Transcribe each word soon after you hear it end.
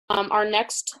Our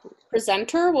next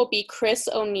presenter will be Chris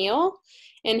O'Neil,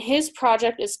 and his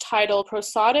project is titled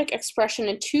Prosodic Expression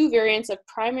in Two Variants of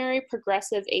Primary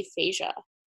Progressive Aphasia.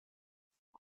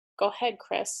 Go ahead,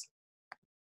 Chris.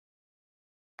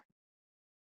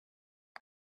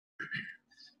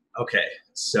 Okay,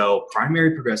 so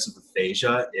primary progressive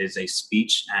aphasia is a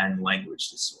speech and language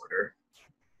disorder.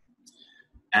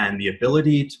 And the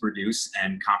ability to produce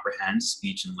and comprehend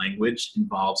speech and language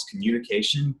involves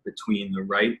communication between the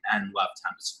right and left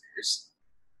hemispheres.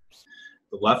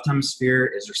 The left hemisphere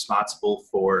is responsible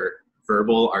for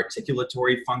verbal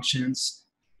articulatory functions,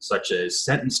 such as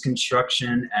sentence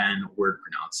construction and word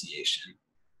pronunciation.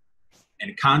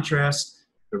 In contrast,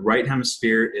 the right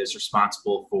hemisphere is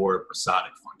responsible for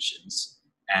prosodic functions,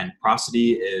 and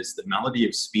prosody is the melody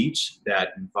of speech that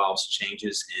involves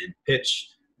changes in pitch,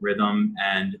 rhythm,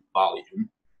 and volume.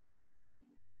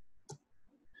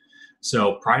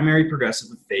 So primary progressive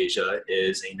aphasia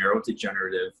is a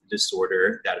neurodegenerative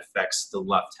disorder that affects the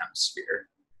left hemisphere.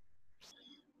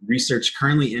 Research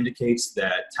currently indicates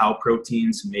that tau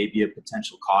proteins may be a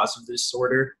potential cause of this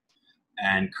disorder,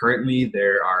 and currently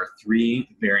there are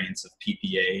 3 variants of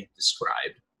PPA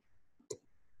described.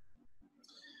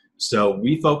 So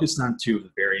we focused on 2 of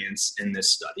the variants in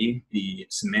this study, the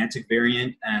semantic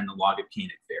variant and the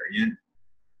logopenic variant.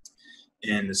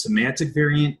 In the semantic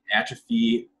variant,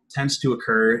 atrophy tends to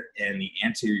occur in the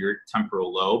anterior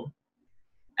temporal lobe,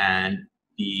 and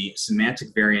the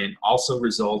semantic variant also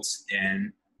results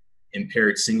in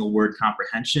impaired single word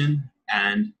comprehension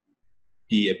and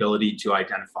the ability to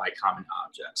identify common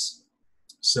objects.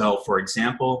 So for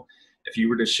example, if you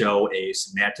were to show a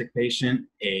semantic patient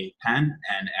a pen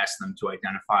and ask them to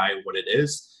identify what it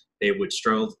is, they would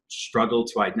struggle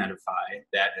to identify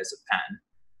that as a pen.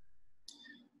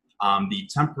 The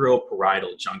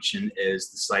temporoparietal junction is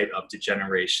the site of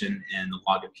degeneration in the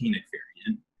logopenic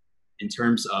variant. In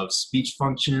terms of speech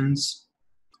functions,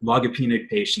 logopenic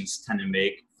patients tend to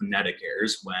make phonetic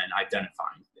errors when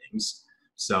identifying things.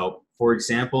 So, for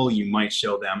example, you might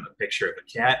show them a picture of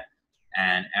a cat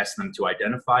and ask them to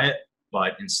identify it,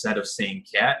 but instead of saying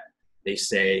cat, they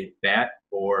say bat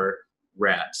or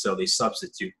rat. So they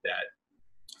substitute that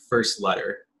first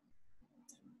letter.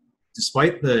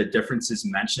 Despite the differences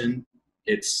mentioned,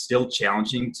 it's still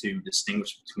challenging to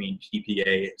distinguish between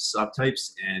PPA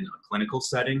subtypes in a clinical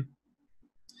setting.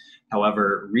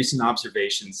 However, recent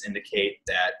observations indicate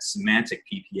that semantic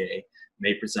PPA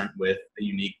may present with a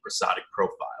unique prosodic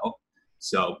profile.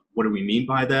 So what do we mean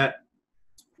by that?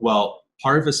 Well,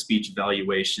 part of a speech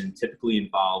evaluation typically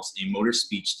involves a motor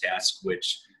speech task,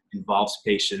 which involves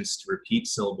patients to repeat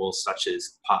syllables such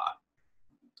as pa.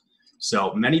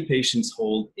 So many patients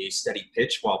hold a steady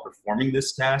pitch while performing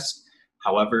this task.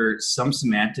 However, some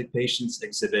semantic patients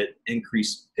exhibit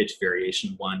increased pitch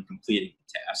variation when completing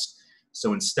the task.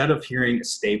 So instead of hearing a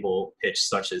stable pitch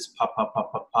such as pa pa pa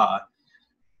pa pa,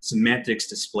 semantics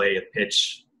display a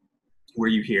pitch where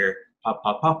you hear pa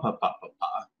pa pa pa pa pa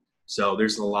pa. So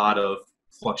there's a lot of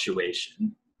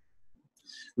fluctuation.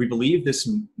 We believe this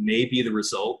may be the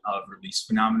result of release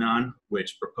phenomenon,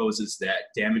 which proposes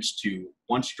that damage to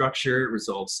one structure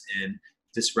results in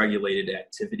dysregulated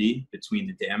activity between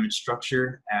the damaged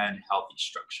structure and healthy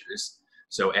structures.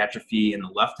 So atrophy in the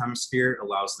left hemisphere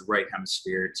allows the right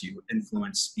hemisphere to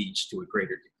influence speech to a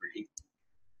greater degree.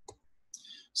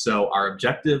 So our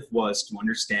objective was to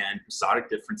understand prosodic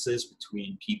differences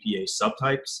between PPA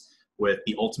subtypes with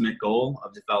the ultimate goal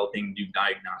of developing new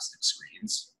diagnostic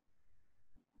screens.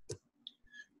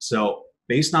 So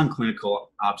based on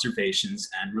clinical observations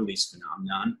and release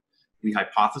phenomenon, we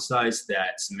hypothesized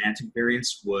that semantic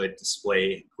variants would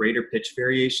display greater pitch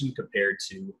variation compared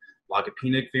to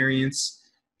logopenic variants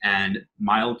and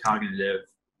mild cognitive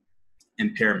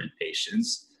impairment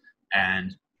patients.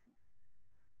 And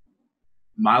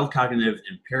mild cognitive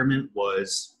impairment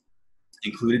was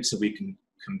included so we can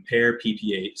compare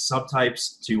PPA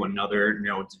subtypes to another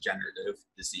neurodegenerative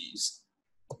disease.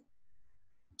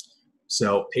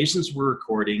 So patients were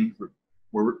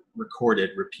recorded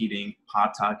repeating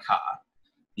pa ta ka.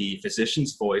 The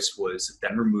physician's voice was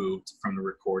then removed from the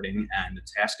recording and the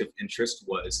task of interest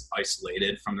was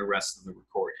isolated from the rest of the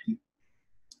recording.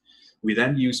 We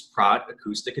then used prod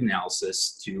acoustic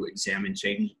analysis to examine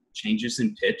changes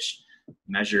in pitch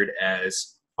measured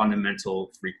as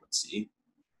fundamental frequency.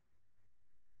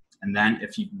 And then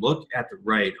if you look at the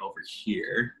right over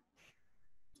here,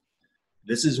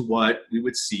 this is what we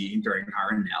would see during our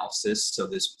analysis. So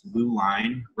this blue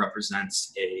line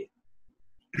represents a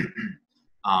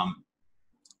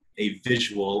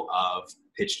visual of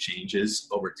pitch changes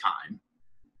over time.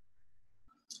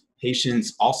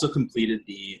 Patients also completed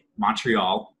the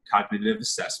Montreal Cognitive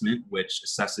Assessment, which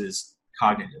assesses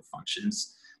cognitive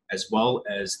functions, as well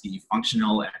as the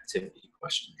Functional Activity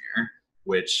Questionnaire,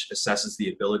 which assesses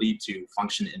the ability to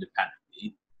function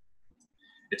independently.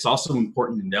 It's also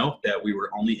important to note that we were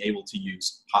only able to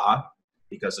use PA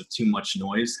because of too much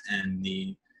noise in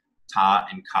the TA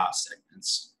and CA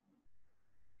segments.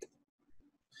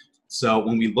 So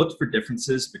when we looked for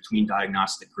differences between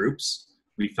diagnostic groups,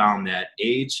 we found that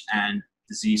age and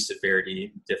disease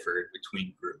severity differed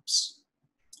between groups.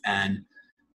 And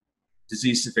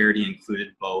disease severity included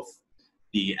both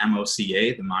the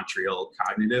MOCA, the Montreal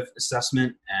Cognitive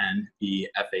Assessment, and the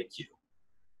FAQ.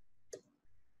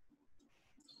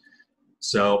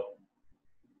 So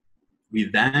we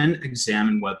then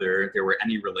examined whether there were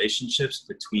any relationships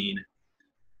between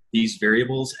these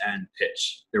variables and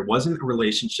pitch. There wasn't a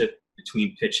relationship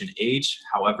between pitch and age.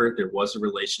 However, there was a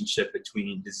relationship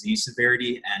between disease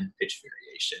severity and pitch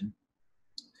variation.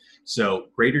 So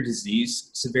greater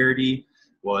disease severity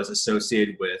was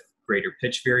associated with greater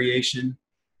pitch variation.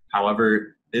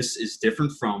 However, this is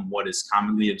different from what is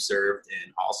commonly observed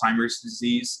in Alzheimer's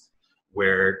disease,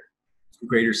 where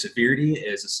greater severity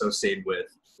is associated with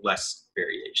less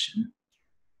variation.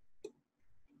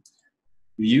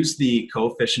 We used the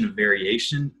coefficient of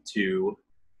variation to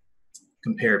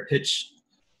compare pitch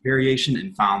variation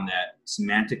and found that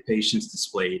semantic patients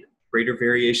displayed greater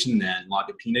variation than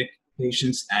logopenic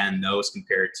patients and those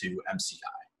compared to MCI.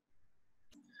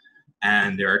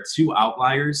 And there are two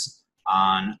outliers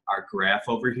on our graph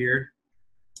over here.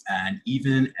 And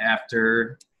even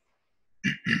after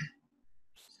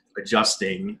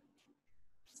adjusting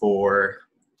for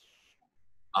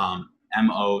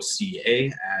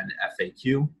MOCA and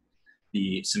FAQ,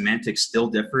 the semantics still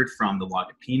differed from the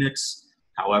logopenics.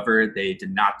 However, they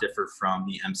did not differ from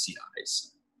the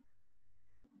MCIs.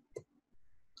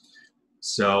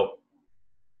 So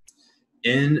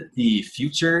in the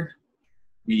future,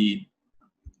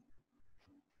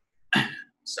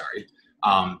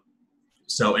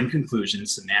 so in conclusion,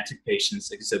 semantic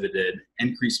patients exhibited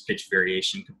increased pitch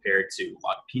variation compared to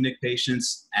logopenic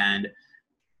patients and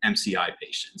MCI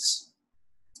patients.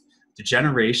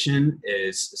 Degeneration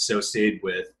is associated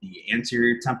with the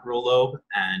anterior temporal lobe,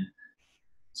 and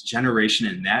degeneration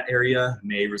in that area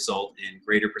may result in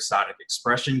greater prosodic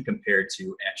expression compared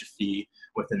to atrophy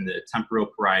within the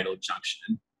temporoparietal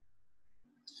junction.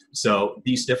 So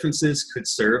these differences could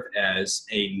serve as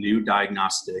a new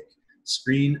diagnostic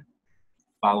screen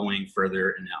following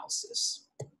further analysis.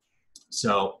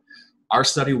 So our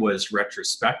study was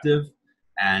retrospective,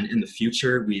 and in the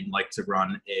future, we'd like to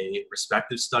run a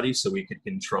prospective study so we could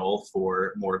control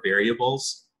for more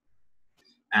variables.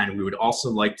 And we would also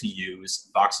like to use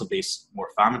voxel-based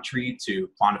morphometry to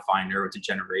quantify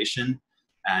neurodegeneration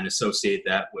and associate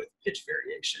that with pitch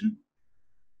variation.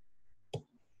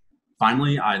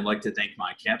 Finally, I'd like to thank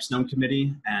my capstone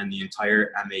committee and the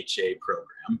entire MHA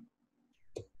program.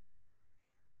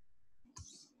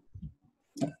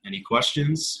 Any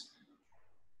questions?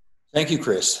 Thank you,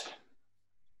 Chris.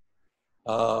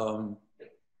 Not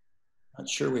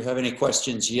sure we have any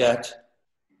questions yet.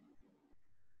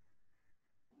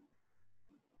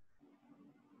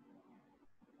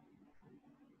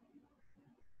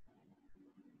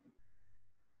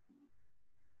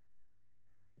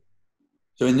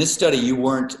 So in this study, you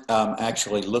weren't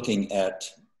actually looking at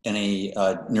any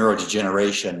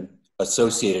neurodegeneration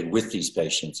associated with these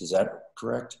patients. Is that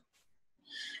correct?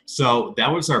 So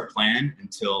that was our plan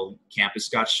until campus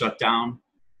got shut down.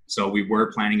 So we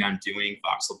were planning on doing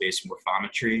voxel-based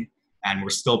morphometry, and we're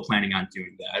still planning on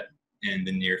doing that in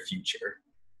the near future.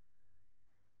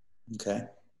 Okay.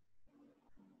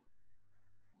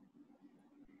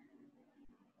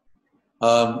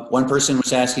 One person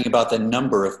was asking about the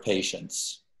number of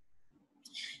patients.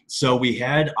 So we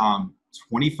had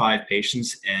 25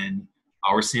 patients in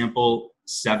our sample,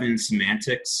 7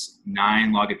 semantics,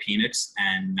 9 logopenics,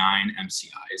 and 9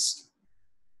 MCIs.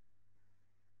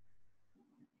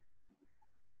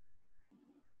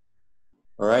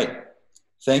 All right,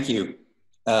 thank you.